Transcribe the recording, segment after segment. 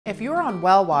If you're on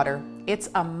well water, it's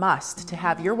a must to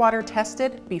have your water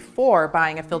tested before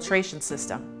buying a filtration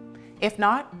system. If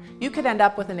not, you could end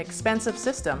up with an expensive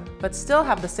system but still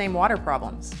have the same water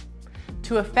problems.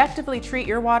 To effectively treat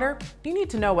your water, you need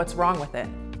to know what's wrong with it.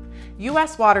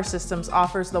 US Water Systems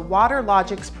offers the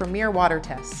WaterLogix Premier Water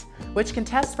Tests, which can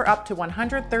test for up to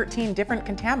 113 different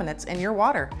contaminants in your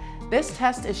water. This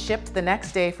test is shipped the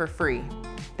next day for free.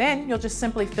 Then you'll just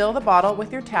simply fill the bottle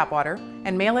with your tap water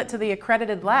and mail it to the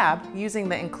accredited lab using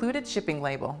the included shipping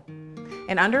label.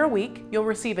 In under a week, you'll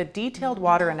receive a detailed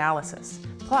water analysis.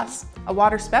 Plus, a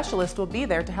water specialist will be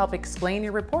there to help explain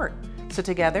your report. So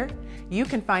together, you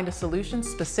can find a solution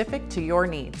specific to your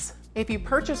needs. If you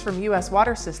purchase from US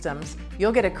Water Systems,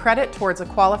 you'll get a credit towards a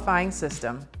qualifying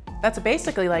system. That's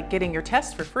basically like getting your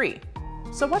test for free.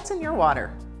 So what's in your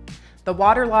water? The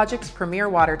WaterLogix Premier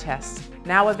Water Test,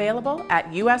 now available at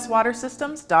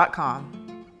uswatersystems.com.